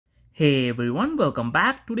Hey everyone, welcome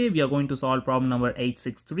back. Today we are going to solve problem number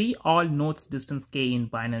 863, all nodes distance k in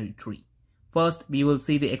binary tree. First, we will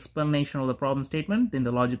see the explanation of the problem statement, then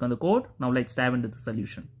the logic on the code. Now let's dive into the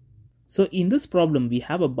solution. So in this problem, we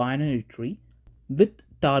have a binary tree with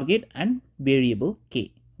target and variable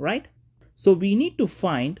k, right? So we need to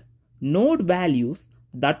find node values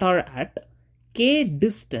that are at k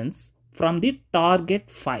distance from the target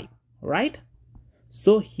 5, right?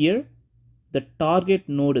 So here the target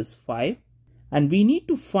node is 5 and we need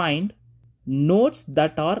to find nodes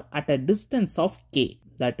that are at a distance of k,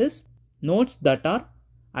 that is nodes that are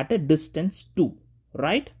at a distance 2,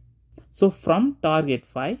 right? So from target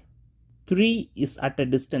 5, 3 is at a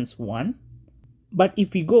distance 1, but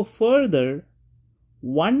if we go further,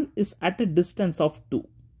 1 is at a distance of 2,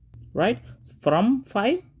 right? From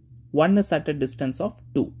 5, 1 is at a distance of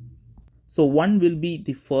 2. So 1 will be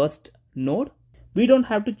the first node. We don't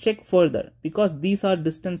have to check further because these are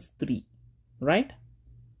distance 3, right?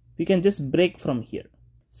 We can just break from here.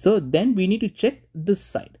 So then we need to check this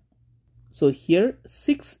side. So here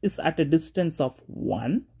 6 is at a distance of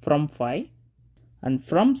 1 from 5, and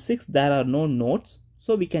from 6 there are no nodes,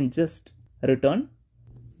 so we can just return.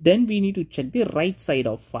 Then we need to check the right side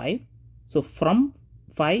of 5. So from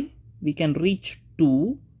 5 we can reach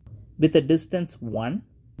 2 with a distance 1.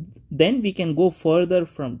 Then we can go further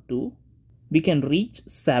from 2. We can reach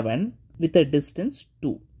 7 with a distance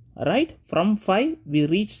 2, right? From 5 we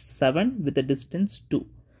reach 7 with a distance 2.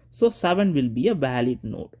 So 7 will be a valid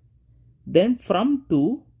node. Then from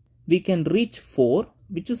 2 we can reach 4,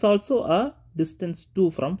 which is also a distance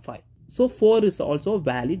 2 from 5. So 4 is also a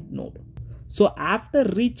valid node. So after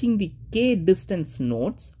reaching the k distance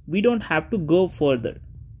nodes, we don't have to go further,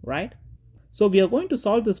 right? So we are going to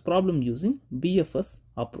solve this problem using BFS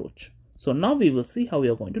approach. So now we will see how we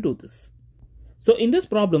are going to do this. So in this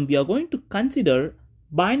problem, we are going to consider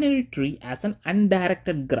binary tree as an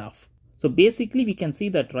undirected graph. So basically we can see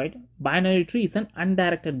that, right? Binary tree is an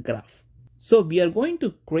undirected graph. So we are going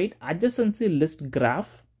to create adjacency list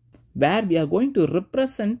graph where we are going to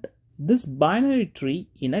represent this binary tree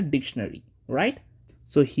in a dictionary, right?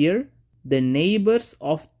 So here the neighbors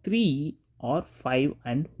of 3 are 5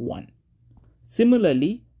 and 1.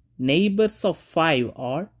 Similarly, neighbors of 5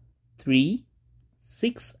 are 3,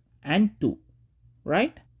 6 and 2.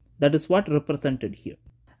 Right? That is what represented here.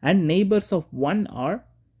 And neighbors of 1 are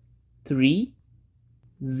 3,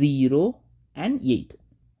 0 and 8.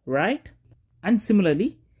 Right? And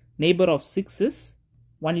similarly, neighbor of 6 is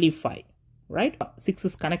only 5. Right? 6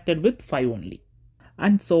 is connected with 5 only.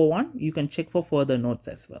 And so on. You can check for further nodes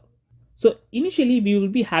as well. So initially we will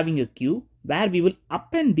be having a queue where we will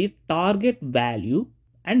append the target value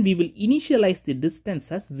and we will initialize the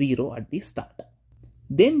distance as 0 at the start.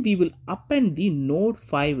 Then we will append the node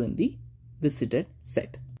 5 in the visited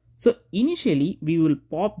set. So initially we will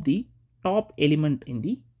pop the top element in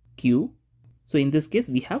the queue. So in this case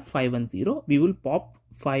we have 5 and 0. We will pop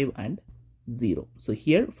 5 and 0. So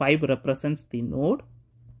here 5 represents the node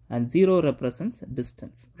and 0 represents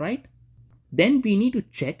distance, right? Then we need to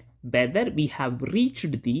check whether we have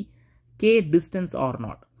reached the k distance or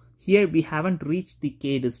not. Here we haven't reached the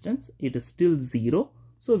k distance. It is still 0.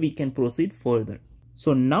 So we can proceed further.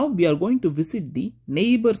 So now we are going to visit the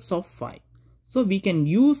neighbors of 5. So we can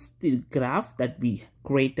use the graph that we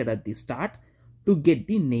created at the start to get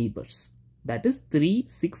the neighbors. That is 3,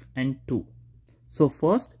 6 and 2. So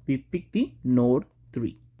first we pick the node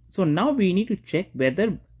 3. So now we need to check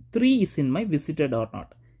whether 3 is in my visited or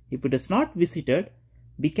not. If it is not visited,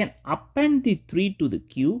 we can append the 3 to the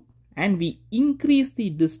queue and we increase the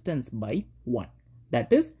distance by 1.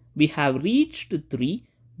 That is, we have reached 3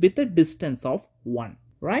 with a distance of 1,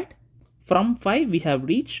 right? From 5 we have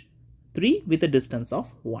reached 3 with a distance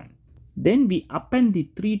of 1. Then we append the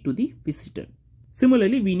 3 to the visited.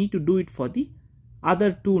 Similarly, we need to do it for the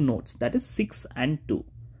other two nodes, that is 6 and 2.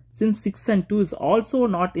 Since 6 and 2 is also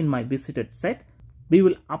not in my visited set, we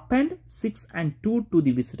will append 6 and 2 to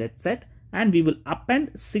the visited set and we will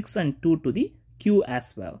append 6 and 2 to the queue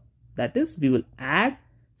as well. That is, we will add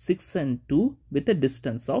 6 and 2 with a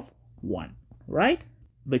distance of 1, right?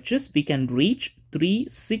 Which is we can reach 3,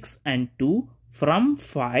 6 and 2 from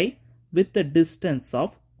 5 with a distance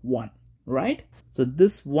of 1, right? So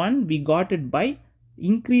this one we got it by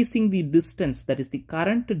increasing the distance, that is the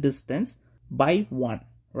current distance, by 1,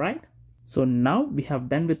 right? So now we have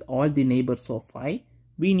done with all the neighbors of 5.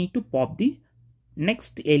 We need to pop the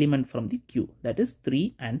next element from the queue, that is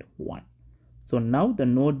 3 and 1. So now the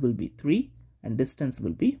node will be 3 and distance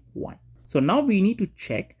will be 1. So now we need to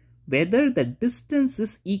check whether the distance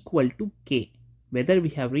is equal to k, whether we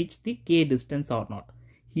have reached the k distance or not.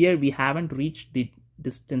 Here we haven't reached the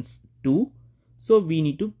distance 2. So we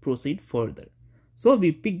need to proceed further. So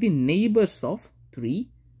we pick the neighbors of 3,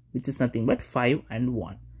 which is nothing but 5 and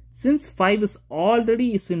 1. Since 5 is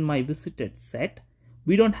already in my visited set,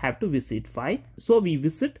 we don't have to visit 5. So we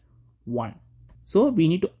visit 1. So we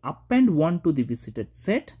need to append 1 to the visited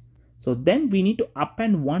set. So then we need to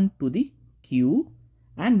append 1 to the queue,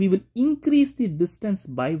 and we will increase the distance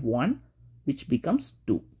by 1, which becomes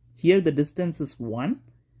 2. Here the distance is 1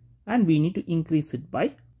 and we need to increase it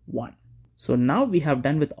by 1. So now we have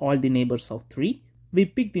done with all the neighbors of 3. We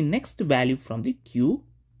pick the next value from the queue,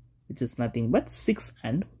 which is nothing but 6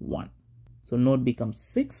 and 1. So node becomes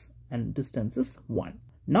 6 and distance is 1.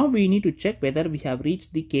 Now we need to check whether we have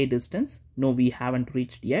reached the k distance. No, we haven't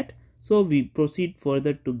reached yet. So we proceed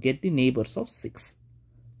further to get the neighbors of 6.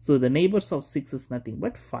 So the neighbors of 6 is nothing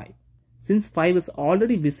but 5. Since 5 is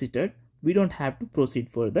already visited, we don't have to proceed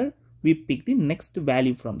further. We pick the next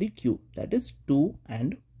value from the queue, that is 2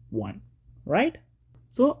 and 1, right?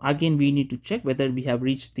 So again we need to check whether we have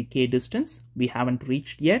reached the k distance. We haven't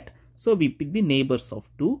reached yet. So we pick the neighbors of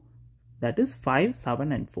 2, that is 5,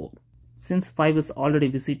 7 and 4. Since 5 is already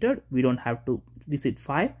visited, we don't have to visit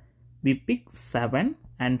 5. We pick 7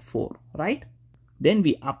 and 4, right? Then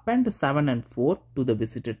we append 7 and 4 to the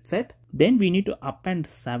visited set. Then we need to append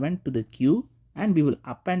 7 to the queue, and we will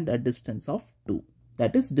append a distance of 2.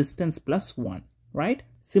 That is distance plus 1, right?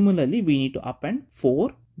 Similarly, we need to append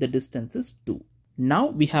 4. The distance is 2. Now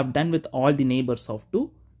we have done with all the neighbors of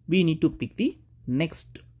 2. We need to pick the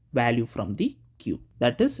next value from the queue.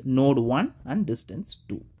 That is node 1 and distance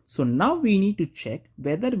 2. So now we need to check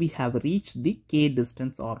whether we have reached the k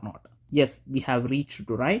distance or not. Yes, we have reached,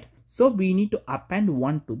 right? So we need to append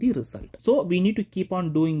 1 to the result. So we need to keep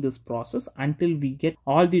on doing this process until we get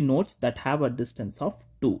all the nodes that have a distance of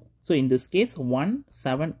 2. So in this case, 1,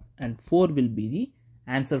 7 and 4 will be the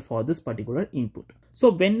answer for this particular input.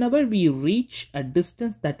 So whenever we reach a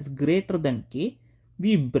distance that is greater than k,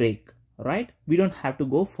 we break, right? We don't have to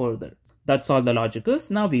go further. That's all the logic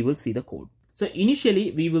is. Now we will see the code. So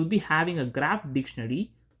initially we will be having a graph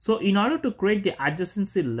dictionary. So in order to create the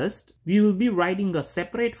adjacency list, we will be writing a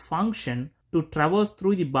separate function to traverse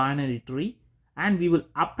through the binary tree, and we will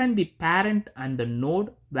append the parent and the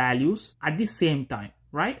node values at the same time,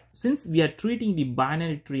 right? Since we are treating the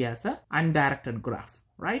binary tree as a undirected graph,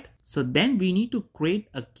 right? So then we need to create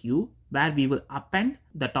a queue where we will append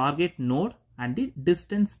the target node and the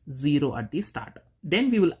distance 0 at the start. Then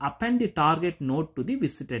we will append the target node to the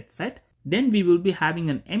visited set. Then we will be having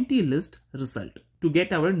an empty list result to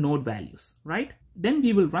get our node values, right? Then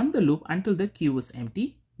we will run the loop until the queue is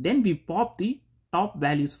empty. Then we pop the top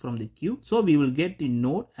values from the queue. So we will get the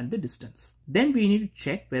node and the distance. Then we need to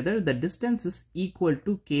check whether the distance is equal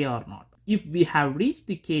to k or not. If we have reached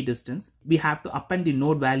the k distance, we have to append the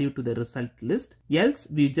node value to the result list. Else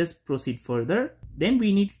we just proceed further. Then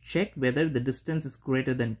we need to check whether the distance is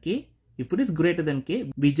greater than k. If it is greater than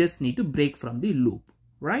k, we just need to break from the loop,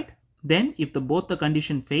 right? Then if both the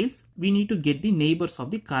condition fails, we need to get the neighbors of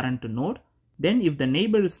the current node. Then if the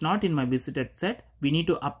neighbor is not in my visited set, we need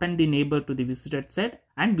to append the neighbor to the visited set,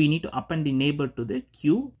 and we need to append the neighbor to the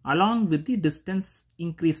queue along with the distance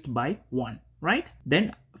increased by 1, right?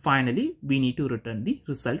 Then finally, we need to return the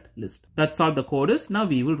result list. That's all the code is. Now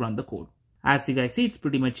we will run the code. As you guys see, it's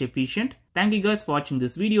pretty much efficient. Thank you guys for watching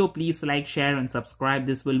this video. Please like, share and subscribe.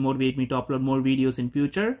 This will motivate me to upload more videos in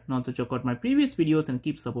future. And also check out my previous videos and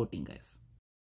keep supporting guys.